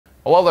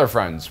Hello there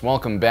friends,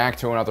 welcome back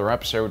to another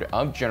episode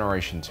of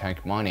Generation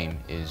Tech. My name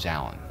is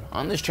Alan.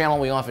 On this channel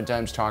we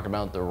oftentimes talk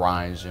about the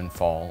rise and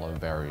fall of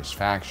various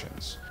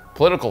factions.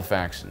 Political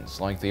factions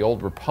like the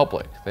Old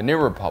Republic, the New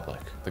Republic,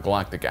 the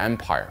Galactic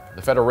Empire,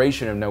 the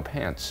Federation of No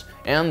Pants,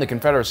 and the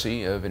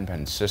Confederacy of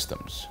Independent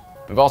Systems.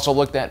 We've also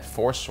looked at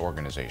Force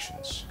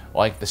organizations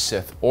like the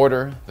Sith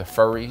Order, the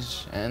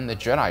Furries, and the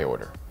Jedi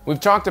Order. We've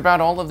talked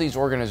about all of these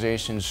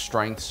organizations'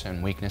 strengths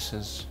and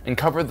weaknesses, and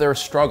covered their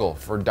struggle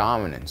for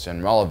dominance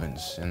and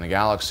relevance in the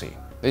galaxy.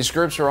 These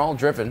groups are all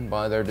driven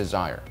by their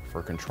desire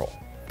for control.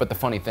 But the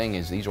funny thing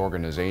is these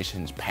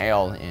organizations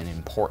pale in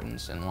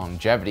importance and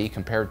longevity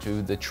compared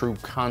to the true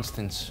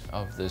constants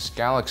of this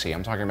galaxy.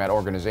 I'm talking about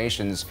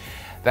organizations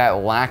that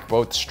lack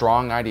both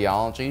strong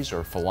ideologies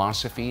or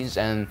philosophies,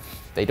 and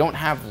they don't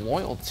have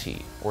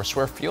loyalty or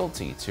swear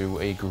fealty to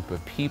a group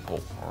of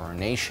people or a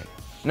nation.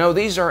 No,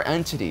 these are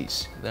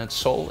entities that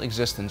sole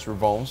existence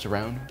revolves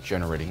around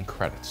generating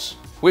credits.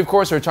 We, of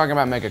course, are talking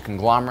about mega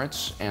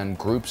conglomerates and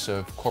groups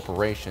of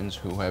corporations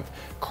who have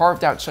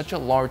carved out such a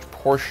large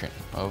portion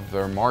of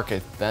their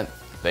market that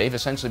they've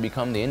essentially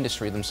become the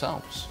industry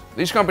themselves.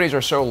 These companies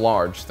are so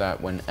large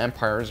that when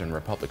empires and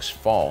republics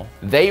fall,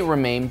 they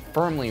remain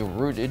firmly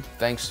rooted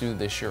thanks to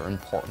the sheer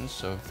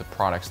importance of the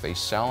products they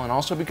sell and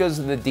also because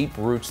of the deep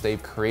roots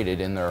they've created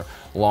in their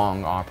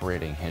long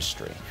operating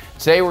history.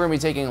 Today we're going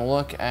to be taking a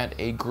look at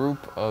a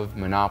group of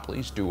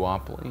monopolies,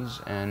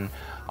 duopolies, and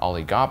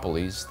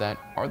oligopolies that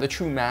are the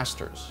true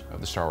masters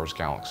of the Star Wars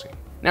galaxy.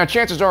 Now,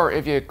 chances are,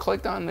 if you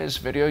clicked on this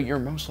video, you're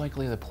most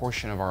likely the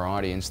portion of our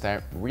audience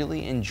that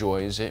really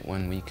enjoys it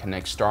when we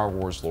connect Star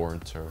Wars lore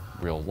to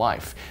real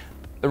life.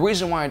 The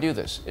reason why I do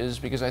this is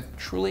because I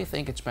truly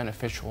think it's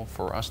beneficial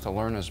for us to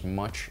learn as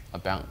much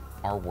about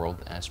our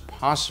world as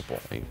possible.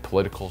 The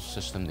political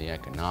system, the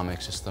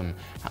economic system,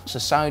 how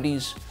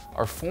societies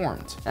are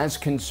formed. As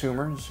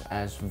consumers,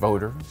 as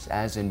voters,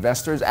 as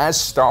investors, as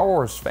Star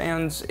Wars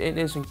fans, it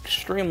is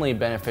extremely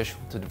beneficial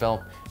to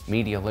develop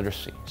media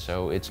literacy,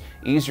 so it's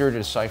easier to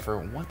decipher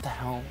what the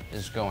hell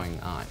is going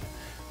on.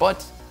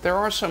 But there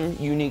are some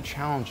unique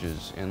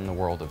challenges in the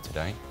world of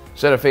today.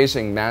 Instead of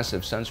facing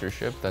massive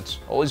censorship that's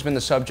always been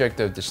the subject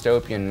of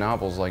dystopian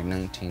novels like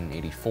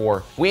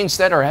 1984, we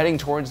instead are heading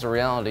towards the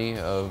reality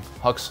of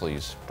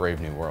Huxley's Brave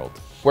New World,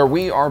 where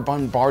we are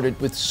bombarded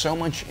with so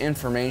much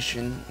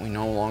information we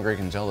no longer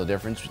can tell the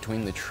difference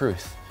between the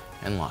truth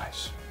and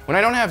lies. When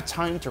I don't have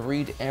time to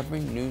read every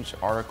news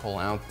article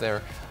out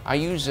there, I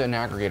use an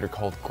aggregator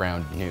called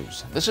Ground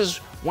News. This is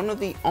one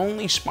of the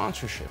only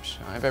sponsorships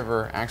I've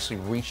ever actually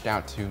reached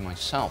out to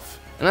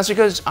myself. And that's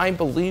because I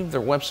believe their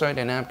website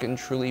and app can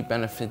truly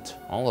benefit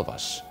all of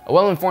us. A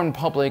well-informed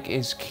public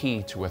is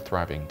key to a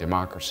thriving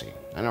democracy.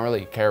 I don't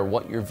really care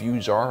what your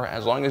views are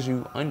as long as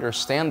you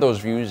understand those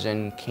views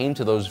and came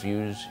to those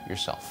views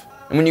yourself.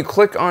 And when you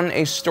click on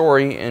a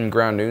story in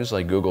Ground News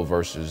like Google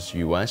versus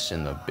US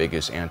in the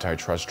biggest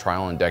antitrust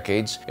trial in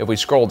decades, if we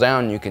scroll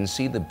down, you can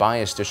see the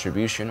bias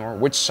distribution or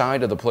which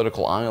side of the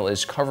political aisle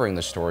is covering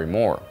the story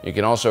more. You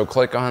can also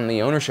click on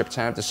the ownership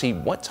tab to see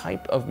what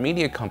type of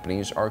media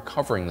companies are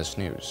covering this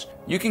news.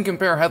 You can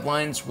compare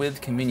headlines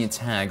with convenient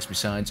tags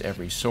besides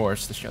every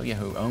source to show you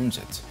who owns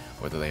it,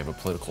 whether they have a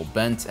political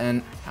bent,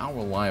 and how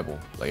reliable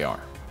they are.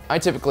 I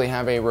typically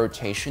have a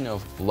rotation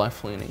of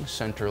left-leaning,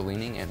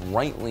 center-leaning, and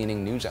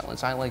right-leaning news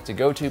outlets I like to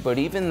go to, but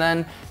even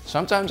then,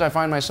 sometimes I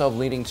find myself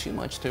leaning too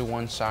much to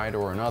one side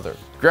or another.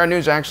 Ground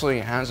News actually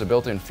has a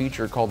built-in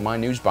feature called My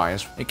News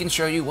Bias. It can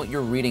show you what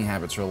your reading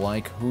habits are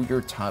like, who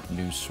your top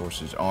news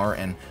sources are,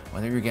 and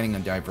whether you're getting a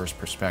diverse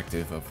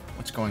perspective of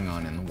what's going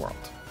on in the world.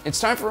 It's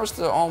time for us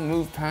to all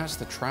move past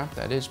the trap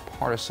that is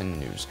partisan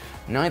news.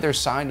 Neither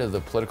side of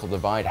the political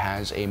divide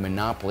has a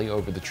monopoly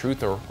over the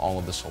truth or all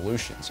of the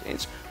solutions.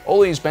 It's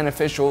always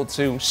beneficial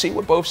to see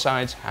what both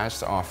sides has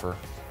to offer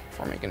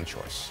before making a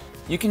choice.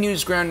 You can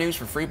use Ground News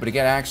for free, but to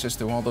get access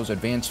to all those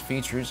advanced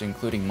features,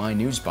 including My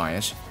News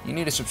Bias, you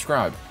need to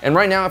subscribe. And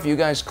right now, if you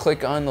guys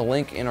click on the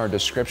link in our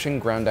description,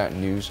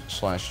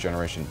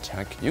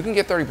 ground.news/GenerationTech, you can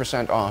get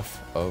 30%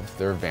 off of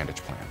their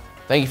Advantage plan.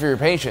 Thank you for your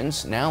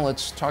patience. Now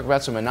let's talk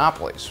about some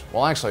monopolies.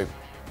 Well, actually,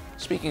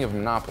 speaking of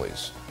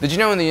monopolies, did you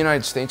know in the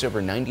United States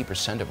over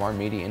 90% of our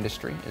media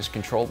industry is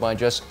controlled by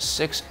just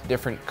 6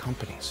 different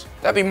companies?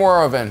 That'd be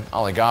more of an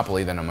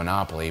oligopoly than a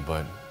monopoly,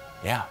 but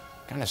yeah,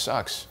 kinda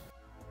sucks.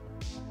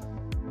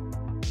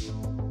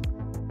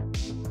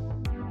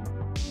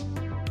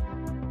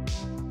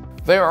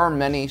 There are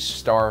many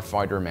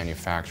starfighter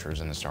manufacturers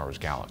in the Star Wars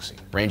galaxy,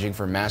 ranging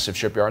from massive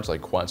shipyards like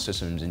Quad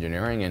Systems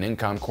Engineering and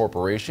Incom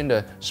Corporation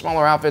to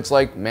smaller outfits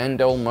like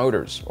Mandel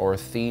Motors or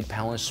Theed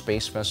Palace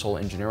Space Vessel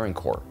Engineering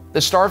Corps. The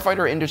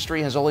starfighter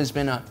industry has always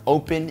been an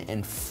open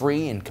and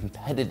free and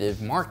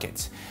competitive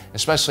market,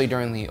 especially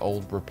during the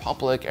Old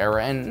Republic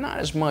era and not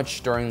as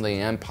much during the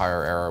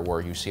Empire era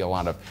where you see a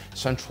lot of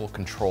central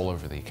control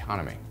over the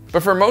economy.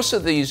 But for most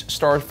of these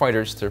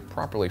starfighters to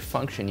properly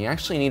function, you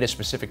actually need a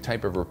specific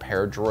type of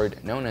repair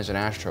droid known as an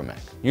astromech.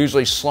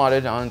 Usually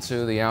slotted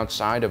onto the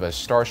outside of a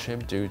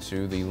starship due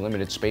to the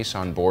limited space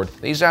on board,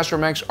 these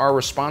astromechs are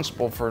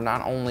responsible for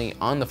not only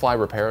on-the-fly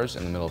repairs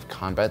in the middle of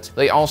combat,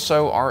 they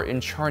also are in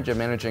charge of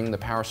managing the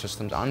power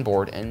systems on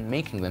board and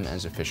making them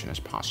as efficient as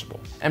possible.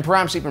 And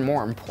perhaps even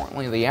more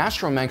importantly, the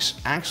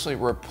astromechs actually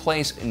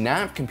replace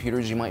nav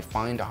computers you might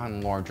find on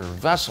larger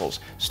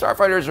vessels.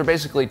 Starfighters are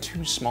basically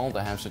too small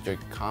to have such a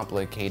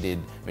complicated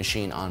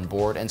machine on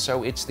board, and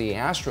so it's the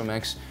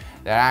astromechs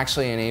that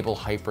actually enable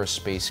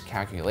hyperspace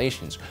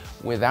calculations.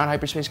 Without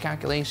hyperspace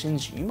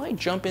calculations, you might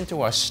jump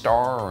into a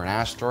star or an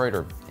asteroid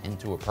or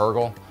into a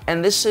Purgle.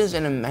 And this is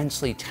an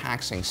immensely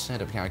taxing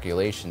set of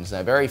calculations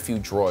that very few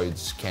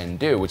droids can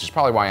do, which is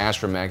probably why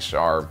astromechs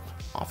are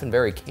often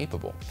very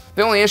capable.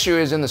 The only issue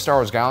is in the Star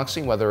Wars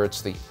galaxy, whether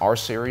it's the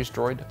R-series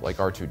droid like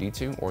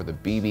R2-D2, or the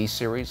BB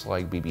series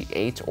like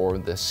BB-8, or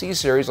the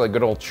C-series like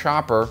good old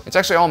Chopper, it's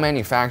actually all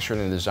manufactured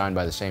and designed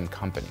by the same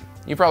company.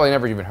 You've probably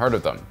never even heard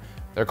of them.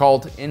 They're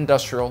called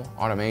Industrial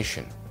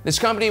Automation. This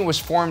company was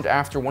formed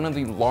after one of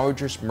the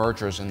largest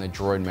mergers in the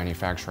droid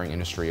manufacturing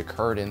industry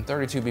occurred in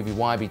 32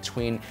 BBY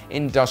between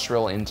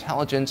Industrial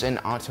Intelligence and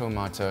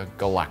Automata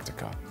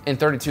Galactica. In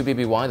 32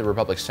 BBY, the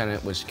Republic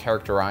Senate was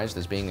characterized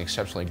as being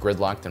exceptionally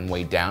gridlocked and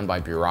weighed down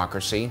by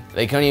bureaucracy.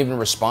 They couldn't even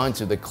respond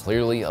to the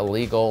clearly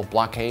illegal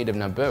blockade of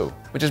Naboo,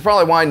 which is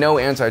probably why no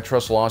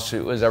antitrust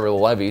lawsuit was ever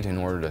levied in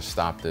order to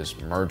stop this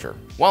merger.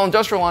 While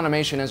Industrial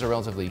Automation has a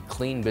relatively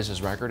clean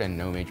business record and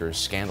no major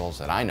scandals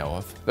that I know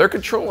of, their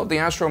control of the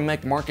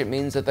astromech market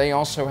means that they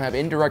also have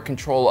indirect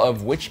control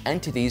of which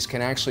entities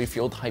can actually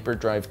field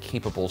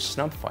hyperdrive-capable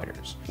snub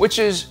fighters, which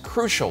is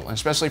crucial,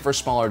 especially for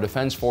smaller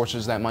defense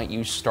forces that might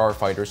use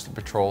starfighters to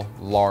patrol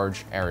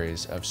large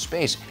areas of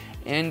space.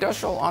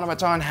 Industrial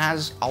Automaton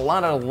has a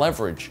lot of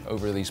leverage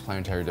over these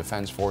planetary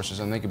defense forces,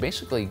 and they could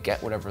basically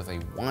get whatever they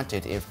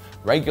wanted if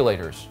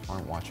regulators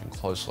aren't watching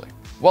closely.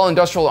 While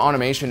Industrial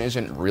Automation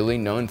isn't really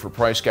known for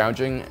price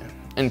gouging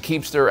and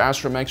keeps their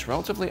astromechs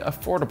relatively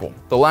affordable,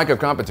 the lack of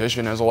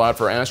competition has allowed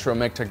for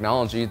astromech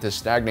technology to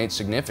stagnate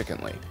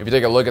significantly. If you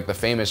take a look at the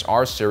famous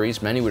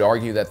R-series, many would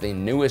argue that the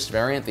newest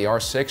variant, the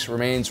R6,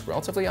 remains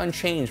relatively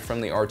unchanged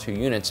from the R2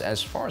 units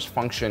as far as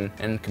function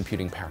and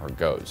computing power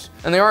goes.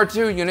 And the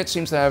R2 unit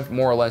seems to have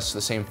more or less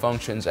the same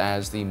functions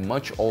as the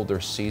much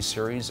older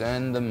C-series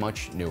and the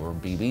much newer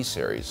BB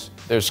series.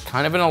 There's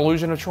kind of an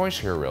illusion of choice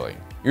here, really.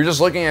 You're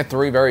just looking at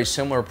three very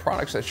similar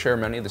products that share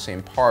many of the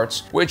same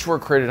parts, which were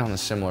created on a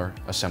similar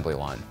assembly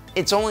line.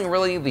 It's only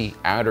really the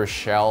outer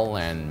shell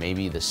and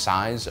maybe the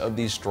size of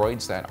these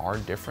droids that are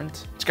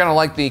different. It's kind of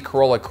like the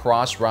Corolla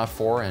Cross,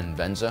 RAV4, and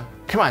Venza.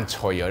 Come on,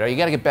 Toyota, you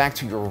gotta get back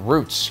to your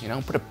roots, you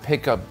know? Put a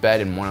pickup bed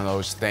in one of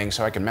those things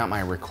so I can mount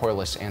my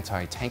recoilless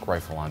anti-tank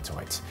rifle onto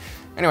it.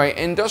 Anyway,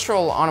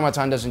 Industrial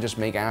Automaton doesn't just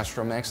make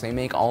astromechs, they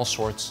make all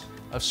sorts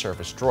of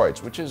service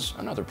droids, which is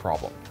another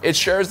problem. It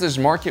shares this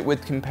market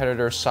with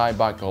competitor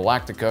Cybot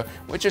Galactica,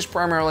 which is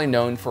primarily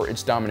known for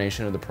its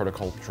domination of the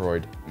protocol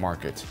droid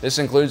market. This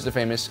includes the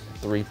famous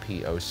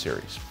 3PO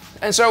series.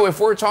 And so if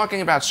we're talking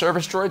about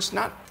service droids,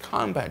 not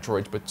combat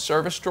droids, but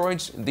service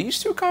droids, these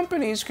two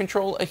companies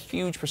control a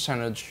huge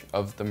percentage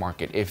of the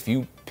market. If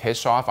you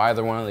piss off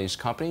either one of these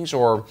companies,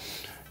 or,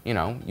 you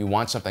know, you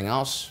want something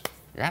else,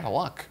 you're out of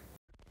luck.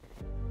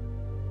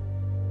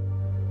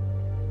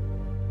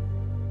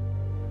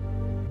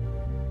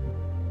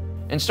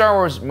 In Star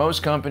Wars,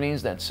 most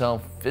companies that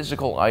sell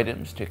physical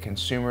items to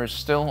consumers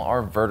still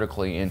are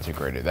vertically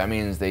integrated. That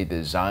means they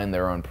design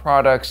their own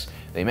products,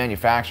 they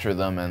manufacture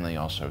them, and they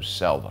also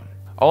sell them.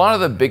 A lot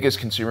of the biggest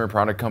consumer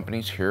product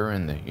companies here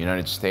in the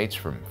United States,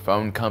 from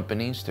phone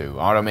companies to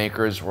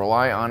automakers,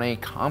 rely on a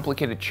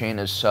complicated chain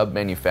of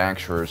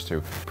sub-manufacturers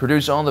to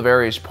produce all the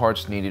various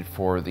parts needed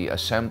for the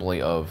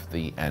assembly of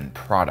the end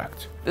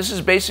product. This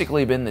has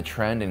basically been the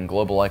trend in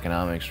global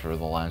economics for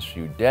the last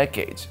few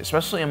decades,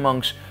 especially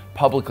amongst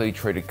publicly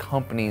traded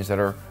companies that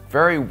are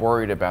very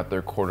worried about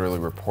their quarterly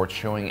reports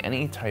showing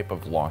any type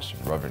of loss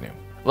in revenue.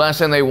 Last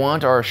thing they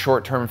want are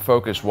short-term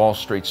focused Wall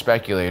Street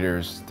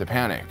speculators to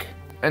panic.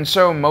 And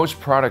so most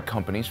product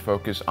companies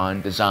focus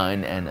on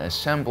design and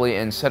assembly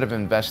instead of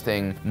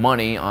investing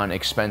money on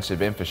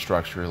expensive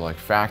infrastructure like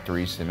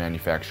factories to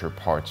manufacture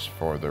parts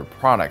for their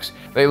products.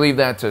 They leave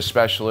that to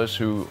specialists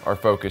who are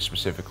focused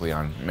specifically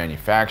on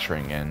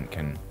manufacturing and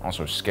can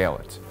also scale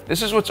it.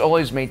 This is what's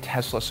always made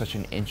Tesla such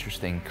an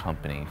interesting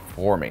company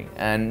for me.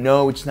 And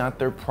no, it's not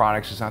their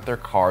products, it's not their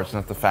cars, it's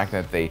not the fact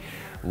that they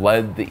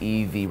led the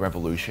EV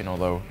revolution,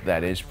 although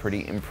that is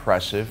pretty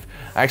impressive.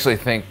 I actually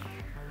think,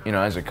 you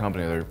know, as a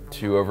company, they're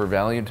too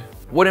overvalued.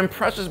 What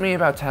impresses me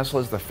about Tesla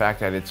is the fact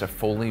that it's a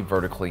fully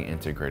vertically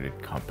integrated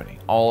company.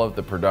 All of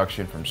the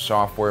production, from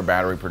software,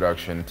 battery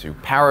production to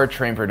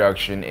powertrain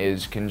production,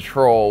 is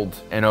controlled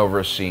and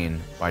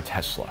overseen by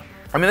Tesla.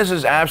 I mean, this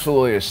is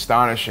absolutely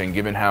astonishing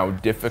given how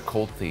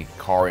difficult the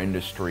car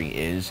industry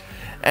is.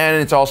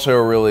 And it's also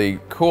really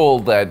cool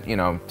that, you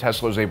know,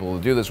 Tesla is able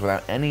to do this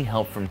without any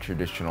help from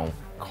traditional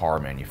car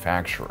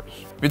manufacturers.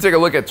 If you take a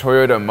look at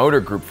Toyota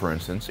Motor Group, for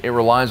instance, it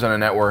relies on a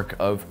network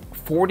of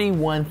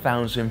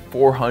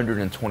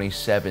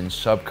 41,427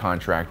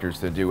 subcontractors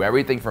to do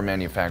everything from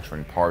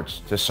manufacturing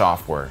parts to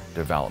software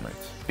development.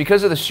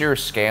 Because of the sheer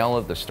scale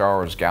of the Star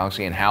Wars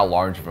galaxy and how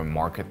large of a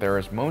market there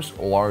is, most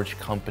large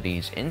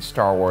companies in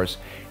Star Wars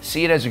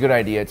see it as a good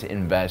idea to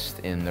invest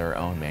in their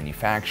own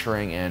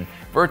manufacturing and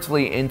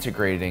vertically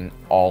integrating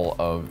all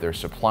of their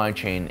supply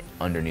chain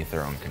underneath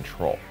their own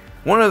control.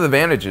 One of the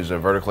advantages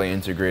of vertically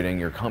integrating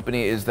your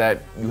company is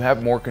that you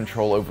have more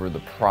control over the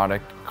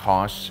product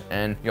costs,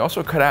 and you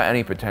also cut out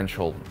any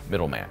potential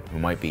middleman who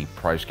might be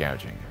price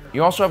gouging.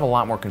 You also have a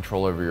lot more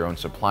control over your own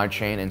supply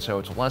chain, and so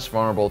it's less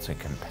vulnerable to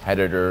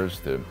competitors,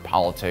 to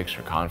politics,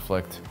 or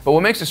conflict. But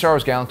what makes the Star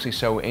Wars galaxy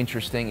so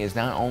interesting is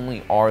not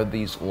only are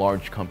these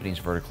large companies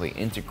vertically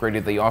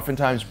integrated, they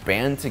oftentimes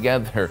band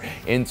together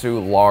into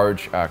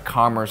large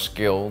commerce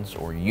guilds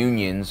or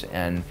unions,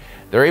 and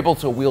they're able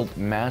to wield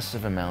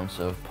massive amounts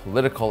of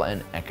political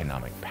and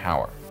economic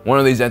power. One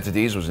of these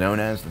entities was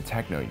known as the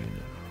Techno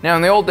Union. Now,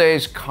 in the old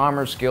days,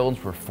 commerce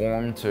guilds were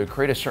formed to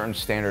create a certain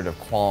standard of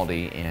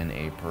quality in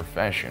a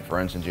profession. For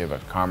instance, you have a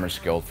commerce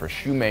guild for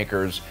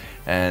shoemakers,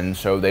 and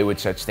so they would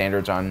set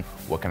standards on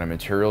what kind of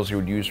materials you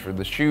would use for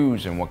the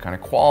shoes and what kind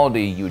of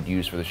quality you would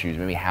use for the shoes,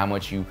 maybe how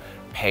much you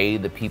pay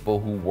the people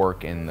who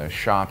work in the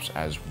shops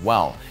as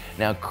well.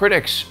 Now,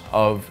 critics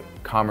of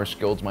commerce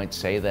guilds might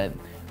say that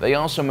they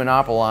also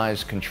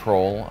monopolized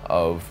control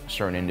of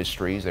certain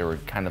industries. They were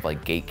kind of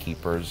like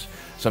gatekeepers.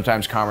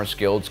 Sometimes commerce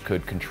guilds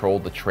could control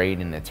the trade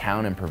in the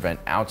town and prevent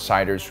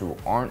outsiders who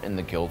aren't in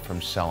the guild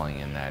from selling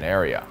in that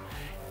area.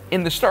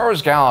 In the Star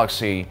Wars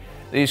galaxy,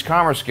 these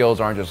commerce guilds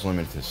aren't just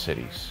limited to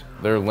cities.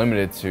 They're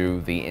limited to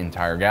the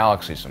entire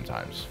galaxy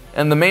sometimes.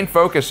 And the main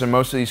focus in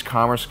most of these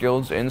commerce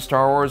guilds in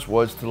Star Wars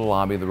was to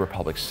lobby the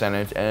Republic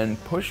Senate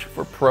and push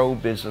for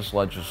pro-business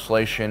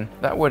legislation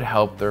that would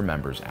help their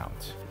members out.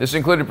 This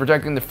included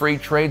protecting the free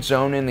trade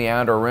zone in the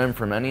Outer Rim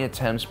from any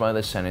attempts by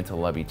the Senate to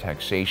levy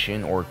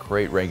taxation or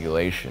create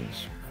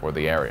regulations for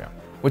the area.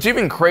 What's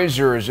even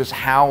crazier is just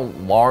how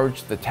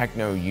large the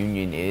Techno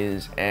Union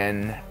is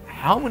and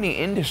how many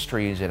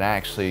industries it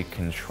actually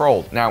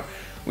controlled. Now,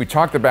 we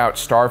talked about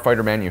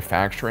starfighter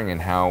manufacturing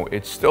and how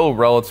it's still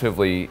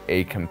relatively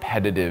a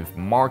competitive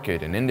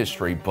market and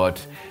industry,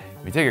 but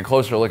if you take a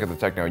closer look at the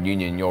Techno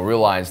Union, you'll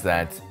realize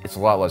that it's a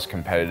lot less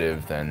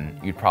competitive than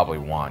you'd probably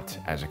want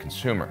as a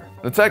consumer.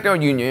 The Techno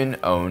Union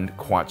owned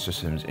Quat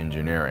Systems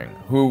Engineering,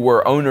 who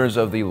were owners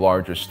of the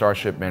largest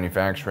starship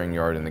manufacturing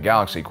yard in the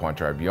galaxy, Quat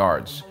Drive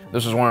Yards.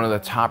 This was one of the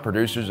top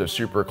producers of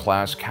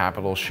super-class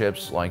capital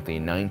ships like the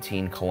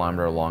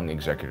 19-kilometer-long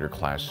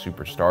Executor-class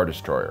Super Star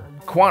Destroyer.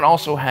 Quat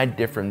also had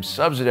different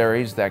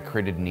subsidiaries that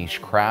created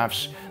niche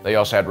crafts. They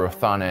also had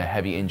Rothana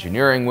Heavy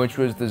Engineering, which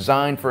was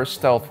designed for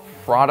stealth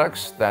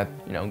products that,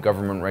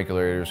 government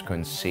regulators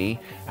couldn't see.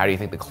 How do you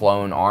think the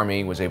clone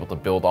army was able to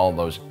build all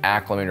those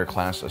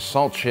Acclamator-class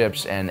assault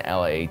ships and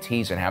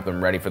LAATs and have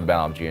them ready for the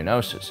Battle of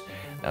Geonosis?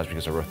 That was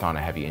because of Rothana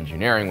Heavy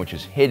Engineering, which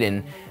is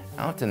hidden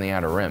out in the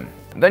Outer Rim.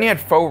 Then you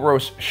had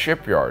Phobos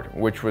Shipyard,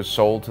 which was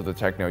sold to the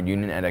Techno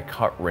Union at a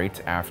cut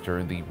rate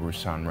after the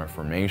Ruusan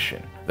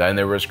Reformation. Then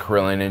there was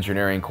Corellian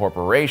Engineering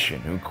Corporation,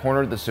 who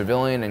cornered the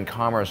civilian and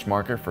commerce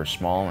market for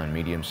small and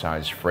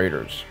medium-sized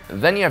freighters.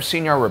 Then you have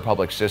Senior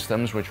Republic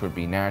Systems, which would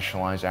be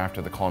nationalized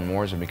after the Clone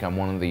Wars and become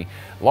one of the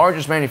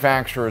largest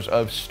manufacturers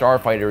of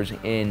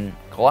starfighters in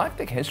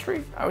galactic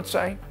history, I would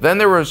say. Then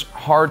there was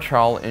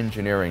Harchal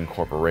Engineering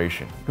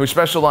Corporation, who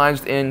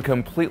specialized in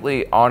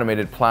completely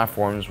automated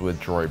platforms with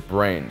droid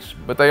brains.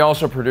 But they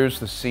also produced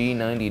the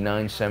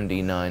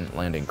C-9979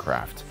 landing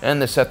craft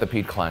and the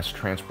Sethapede-class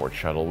transport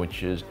shuttle,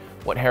 which is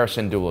what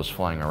Harrison Dula is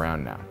flying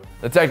around now.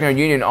 The Techno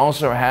Union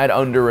also had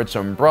under its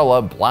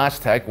umbrella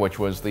Blastech, which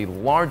was the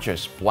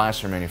largest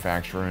blaster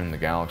manufacturer in the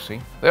galaxy.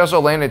 They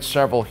also landed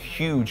several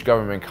huge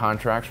government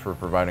contracts for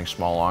providing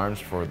small arms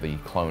for the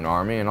Clone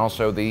Army and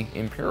also the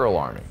Imperial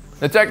Army.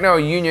 The Techno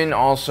Union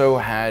also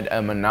had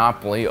a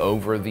monopoly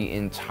over the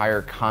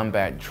entire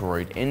combat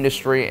droid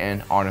industry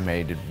and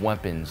automated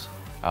weapons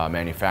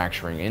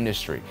manufacturing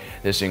industry.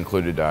 This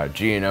included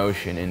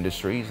Geonosian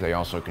Industries. They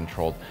also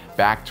controlled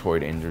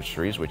Bactoid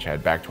Industries, which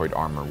had Bactoid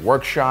Armor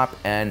Workshop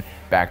and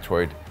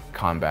Bactoid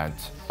Combat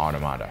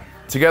Automata.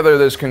 Together,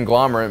 this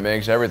conglomerate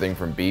makes everything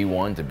from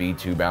B-1 to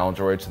B-2 battle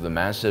droids to the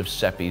massive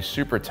Seppi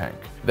super tank.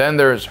 Then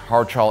there's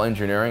Harchal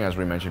Engineering, as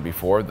we mentioned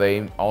before.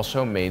 They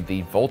also made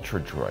the Vulture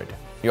droid.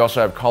 You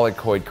also have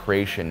Colicoid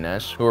Creation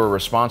Nest, who are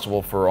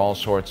responsible for all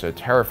sorts of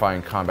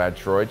terrifying combat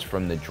droids,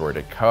 from the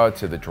Droideka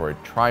to the Droid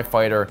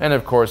Tri-Fighter, and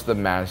of course the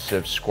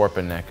massive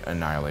Scorpionic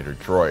Annihilator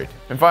droid.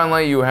 And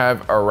finally, you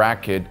have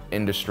Arachid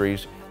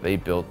Industries. They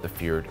built the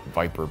feared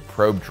Viper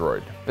probe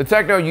droid. The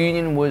Techno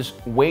Union was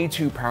way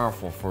too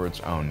powerful for its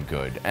own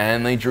good,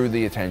 and they drew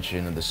the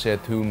attention of the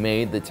Sith, who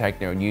made the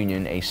Techno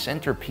Union a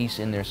centerpiece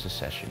in their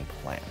secession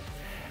plan.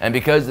 And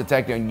because the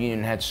Techno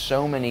Union had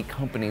so many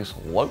companies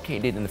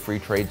located in the Free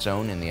Trade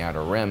Zone in the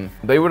Outer Rim,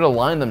 they would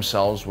align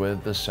themselves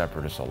with the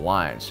Separatist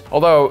Alliance.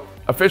 Although,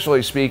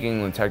 Officially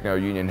speaking, the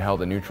Techno-Union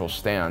held a neutral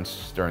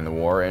stance during the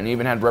war and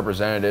even had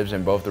representatives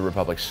in both the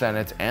Republic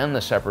Senate and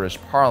the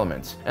separatist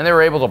parliament. And they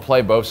were able to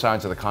play both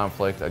sides of the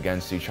conflict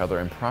against each other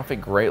and profit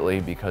greatly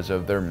because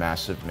of their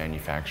massive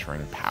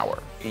manufacturing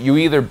power. You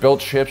either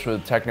built ships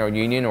with the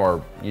Techno-Union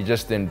or you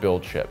just didn't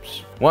build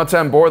ships. Once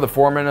on board, the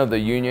foreman of the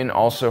Union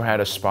also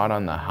had a spot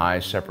on the High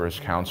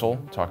Separatist Council.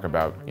 Talk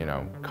about,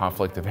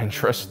 conflict of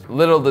interest.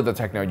 Little did the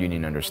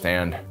Techno-Union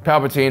understand.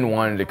 Palpatine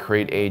wanted to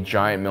create a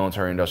giant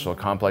military-industrial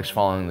complex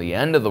following the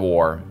end of the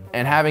war,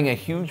 and having a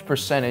huge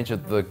percentage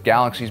of the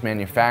galaxy's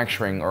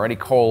manufacturing already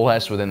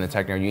coalesced within the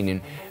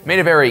Techno-Union made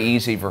it very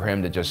easy for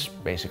him to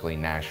just basically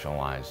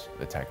nationalize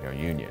the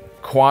Techno-Union.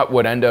 Quat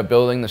would end up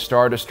building the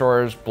Star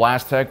Destroyers,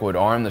 Blastech would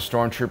arm the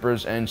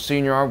Stormtroopers, and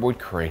Senior would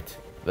create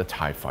the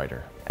TIE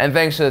Fighter. And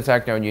thanks to the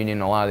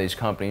Techno-Union, a lot of these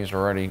companies are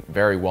already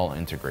very well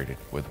integrated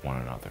with one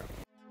another.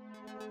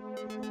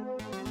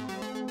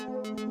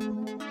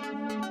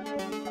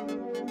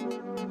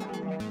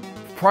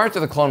 Prior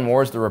to the Clone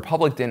Wars, the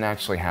Republic didn't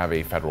actually have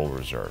a Federal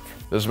Reserve.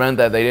 This meant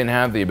that they didn't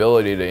have the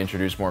ability to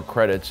introduce more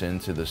credits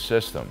into the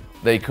system.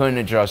 They couldn't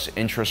adjust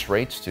interest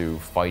rates to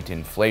fight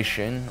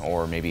inflation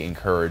or maybe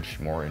encourage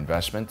more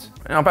investment.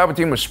 Now,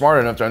 Palpatine was smart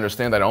enough to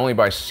understand that only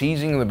by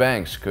seizing the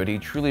banks could he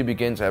truly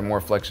begin to have more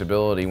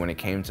flexibility when it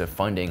came to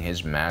funding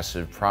his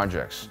massive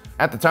projects.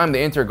 At the time,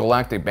 the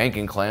Intergalactic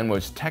Banking Clan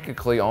was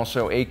technically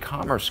also a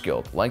commerce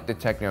guild, like the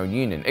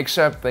Techno-Union,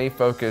 except they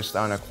focused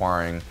on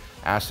acquiring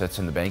assets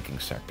in the banking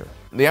sector.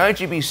 The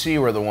IGBC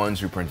were the ones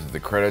who printed the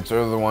credits, they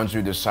were the ones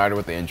who decided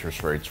what the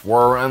interest rates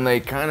were, and they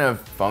kind of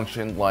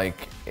functioned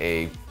like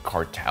a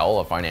cartel,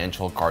 a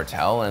financial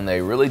cartel, and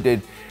they really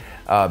did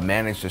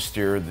manage to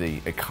steer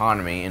the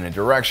economy in a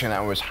direction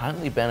that was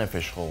highly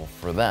beneficial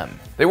for them.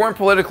 They weren't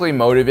politically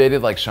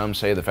motivated like some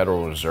say the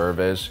Federal Reserve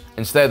is.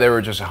 Instead, they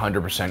were just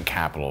 100%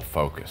 capital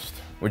focused,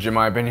 which in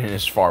my opinion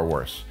is far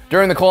worse.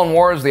 During the Clone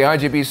Wars, the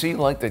IGBC,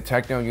 like the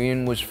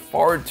Techno-Union, was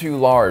far too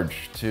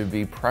large to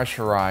be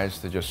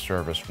pressurized to just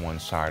service one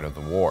side of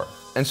the war.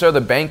 And so the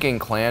banking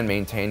clan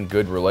maintained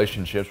good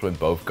relationships with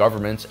both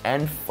governments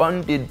and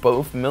funded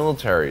both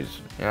militaries.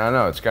 Yeah, I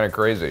know, it's kind of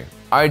crazy.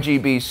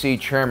 IGBC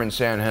Chairman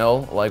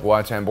Sandhill, like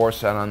Wat Tambor,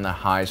 sat on the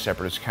High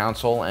Separatist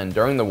Council, and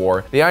during the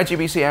war, the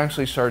IGBC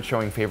actually started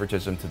showing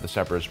favoritism to the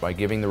Separatists by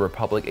giving the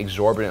Republic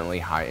exorbitantly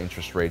high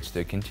interest rates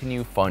to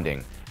continue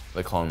funding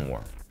the Clone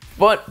War.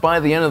 But by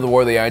the end of the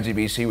war, the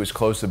IGBC was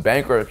close to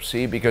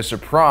bankruptcy because,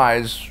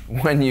 surprise,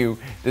 when you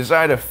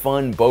decide to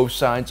fund both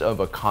sides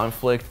of a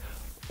conflict,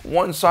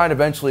 one side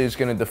eventually is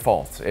going to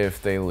default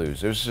if they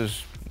lose. It was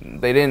just,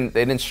 they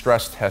didn't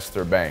stress test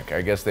their bank.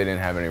 I guess they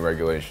didn't have any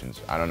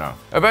regulations. I don't know.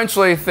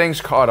 Eventually,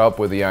 things caught up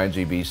with the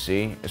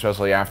IGBC,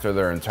 especially after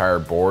their entire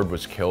board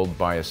was killed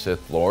by a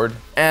Sith Lord,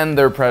 and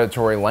their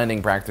predatory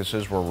lending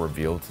practices were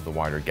revealed to the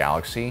wider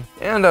galaxy,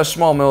 and a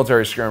small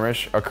military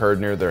skirmish occurred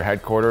near their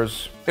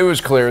headquarters. It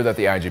was clear that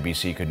the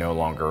IGBC could no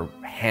longer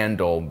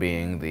handle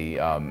being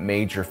the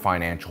major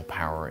financial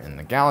power in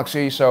the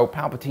galaxy, so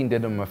Palpatine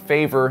did him a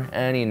favor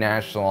and he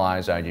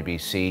nationalized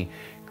IGBC,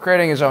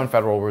 creating his own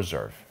Federal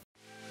Reserve.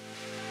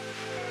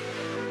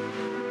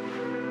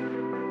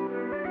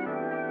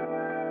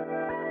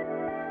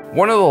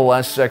 One of the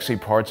less sexy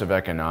parts of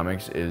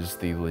economics is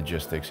the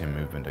logistics and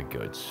movement of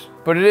goods.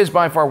 But it is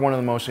by far one of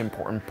the most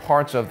important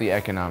parts of the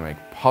economic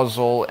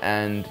puzzle,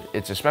 and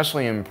it's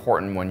especially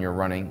important when you're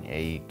running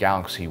a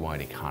galaxy-wide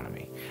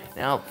economy.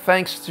 Now,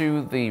 thanks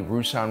to the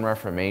Ruusan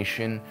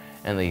Reformation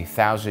and the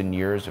 1,000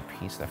 years of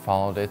peace that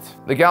followed it,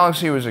 the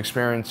galaxy was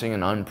experiencing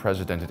an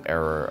unprecedented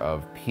era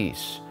of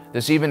peace.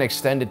 This even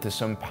extended to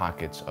some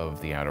pockets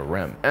of the Outer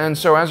Rim. And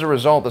so as a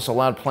result, this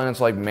allowed planets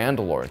like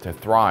Mandalore to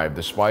thrive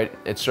despite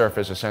its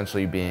surface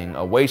essentially being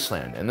a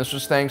wasteland. And this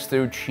was thanks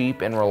to cheap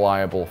and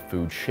reliable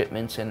food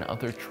shipments and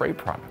other trade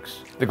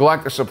products. The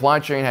galactic supply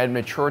chain had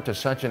matured to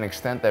such an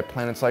extent that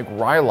planets like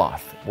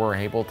Ryloth were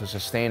able to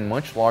sustain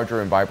much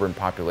larger and vibrant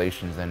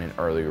populations than in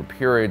earlier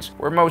periods,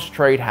 where most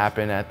trade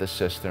happened at the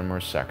system or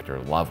sector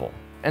level.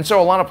 And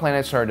so a lot of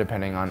planets started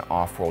depending on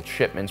off-world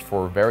shipments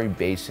for very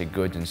basic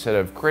goods instead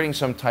of creating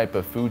some type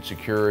of food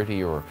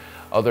security or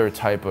other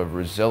type of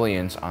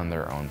resilience on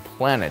their own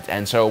planet.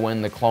 And so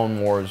when the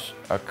Clone Wars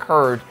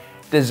occurred,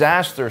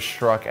 disaster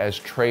struck as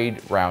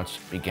trade routes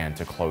began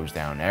to close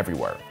down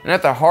everywhere. And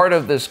at the heart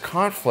of this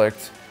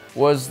conflict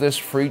was this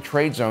free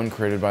trade zone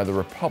created by the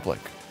Republic.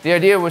 The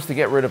idea was to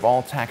get rid of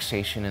all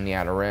taxation in the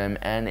Outer Rim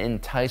and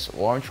entice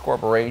large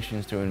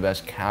corporations to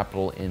invest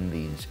capital in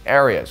these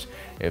areas.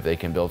 If they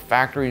can build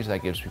factories,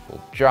 that gives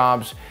people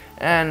jobs,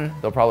 and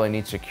they'll probably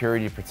need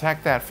security to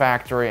protect that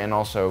factory and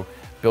also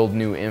build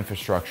new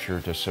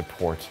infrastructure to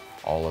support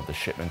all of the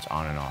shipments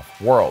on and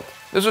off world.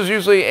 This was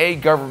usually a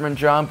government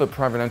job, but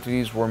private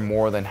entities were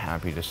more than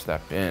happy to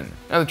step in.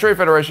 Now, the Trade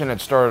Federation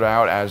had started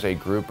out as a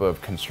group of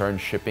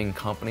concerned shipping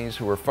companies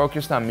who were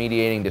focused on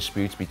mediating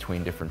disputes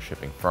between different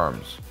shipping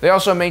firms. They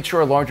also made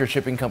sure larger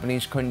shipping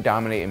companies couldn't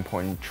dominate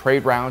important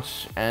trade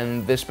routes,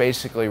 and this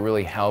basically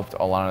really helped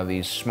a lot of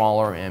these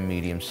smaller and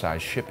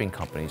medium-sized shipping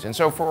companies. And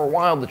so for a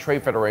while, the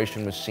Trade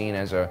Federation was seen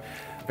as a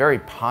very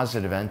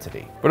positive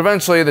entity. But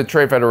eventually, the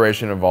Trade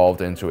Federation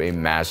evolved into a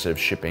massive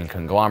shipping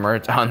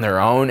conglomerate on their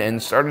own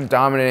and started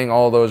dominating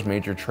all those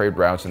major trade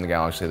routes in the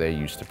galaxy they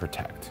used to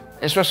protect,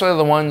 especially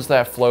the ones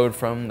that flowed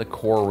from the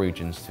core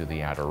regions to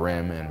the Outer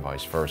Rim and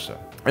vice versa.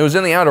 It was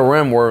in the Outer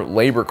Rim where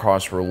labor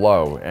costs were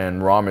low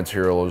and raw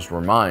materials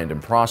were mined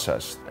and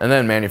processed, and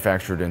then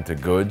manufactured into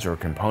goods or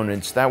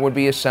components that would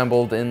be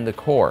assembled in the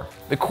core.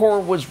 The core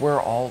was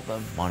where all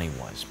the money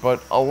was,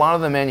 but a lot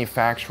of the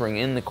manufacturing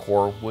in the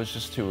core was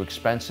just too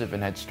expensive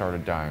and had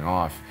started dying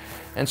off.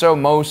 And so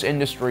most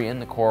industry in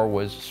the core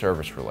was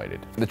service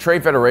related. The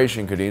Trade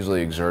Federation could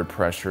easily exert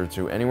pressure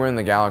to anywhere in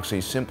the galaxy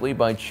simply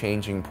by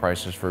changing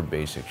prices for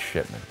basic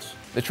shipments.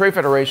 The Trade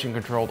Federation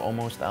controlled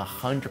almost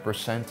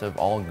 100% of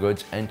all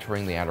goods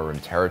entering the Outer Rim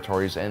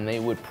territories, and they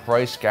would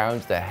price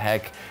gouge the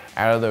heck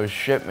out of those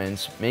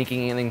shipments,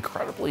 making it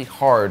incredibly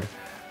hard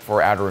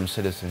for Outer Rim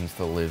citizens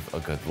to live a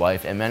good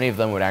life, and many of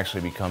them would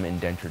actually become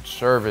indentured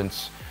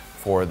servants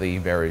for the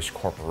various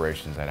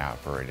corporations that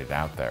operated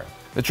out there.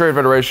 The Trade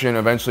Federation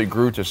eventually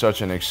grew to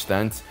such an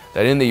extent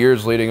that in the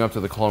years leading up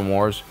to the Clone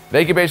Wars,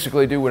 they could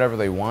basically do whatever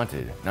they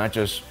wanted, not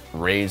just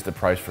raise the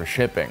price for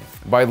shipping,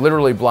 by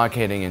literally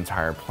blockading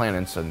entire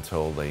planets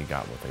until they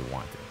got what they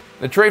wanted.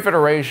 The Trade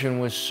Federation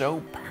was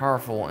so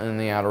powerful in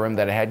the Outer Rim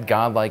that it had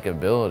godlike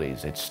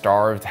abilities. It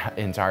starved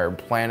entire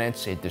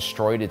planets, it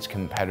destroyed its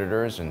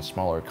competitors and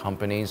smaller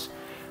companies.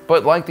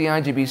 But like the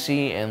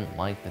IGBC and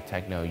like the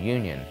Techno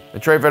Union, the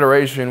Trade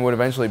Federation would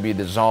eventually be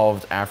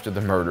dissolved after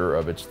the murder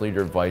of its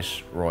leader,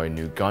 Viceroy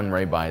Nute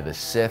Gunray, by the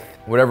Sith.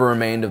 Whatever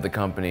remained of the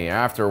company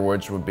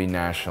afterwards would be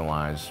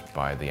nationalized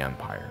by the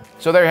Empire.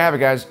 So there you have it,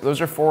 guys. Those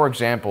are 4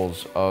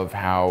 examples of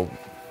how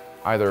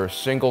either a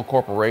single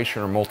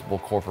corporation or multiple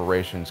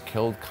corporations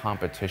killed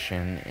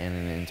competition in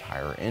an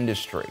entire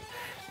industry.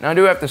 Now, I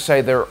do have to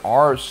say there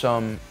are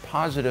some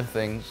positive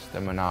things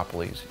to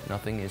monopolies.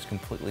 Nothing is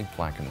completely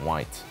black and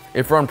white.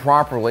 If run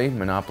properly,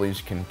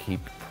 monopolies can keep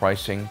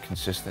pricing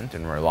consistent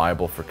and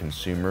reliable for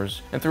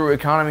consumers. And through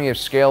economy of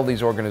scale,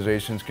 these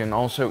organizations can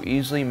also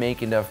easily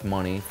make enough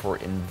money for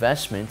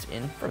investment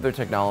in further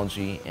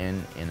technology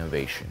and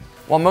innovation.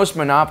 While most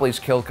monopolies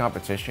kill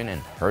competition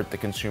and hurt the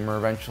consumer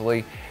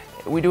eventually,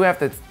 we do have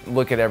to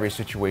look at every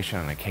situation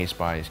on a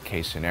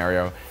case-by-case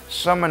scenario.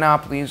 Some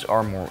monopolies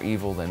are more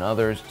evil than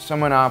others. Some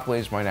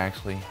monopolies might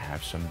actually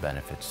have some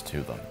benefits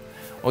to them.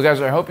 Well,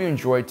 guys, I hope you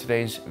enjoyed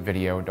today's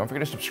video. Don't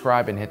forget to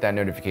subscribe and hit that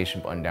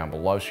notification button down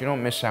below so you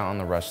don't miss out on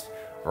the rest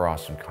of our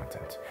awesome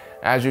content.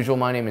 As usual,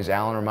 my name is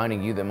Alan,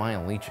 reminding you that my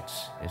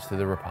allegiance is to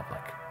the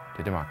Republic,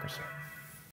 to democracy.